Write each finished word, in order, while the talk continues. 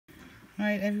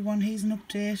Right everyone, here's an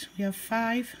update. We have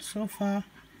 5 so far.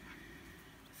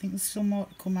 I think there's still more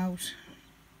to come out.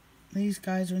 These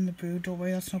guys are in the brood, don't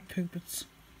worry, that's not poop, it's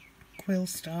quail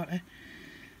starter.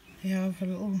 They have a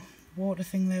little water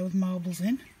thing there with marbles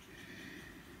in,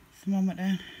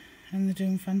 thermometer, and they're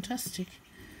doing fantastic.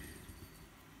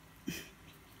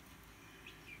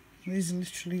 These are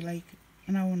literally like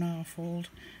an hour and a half old,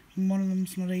 and one of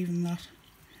them's not even that.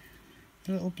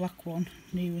 The little black one,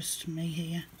 nearest to me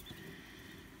here.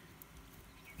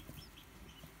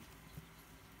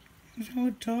 So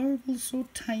adorable, so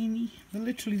tiny. They're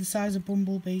literally the size of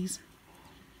bumblebees.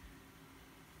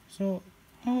 So,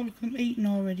 oh look at them eating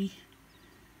already.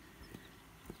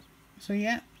 So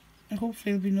yeah,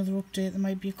 hopefully there'll be another update. There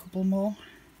might be a couple more.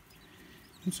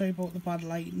 I'm sorry about the bad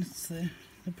lighting, it's the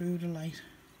brooder light.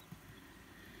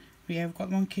 But yeah, I've got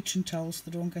them on kitchen towels so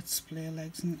they don't get splay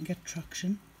legs and get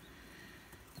traction.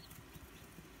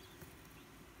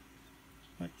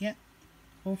 But yeah,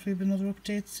 hopefully there'll be another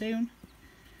update soon.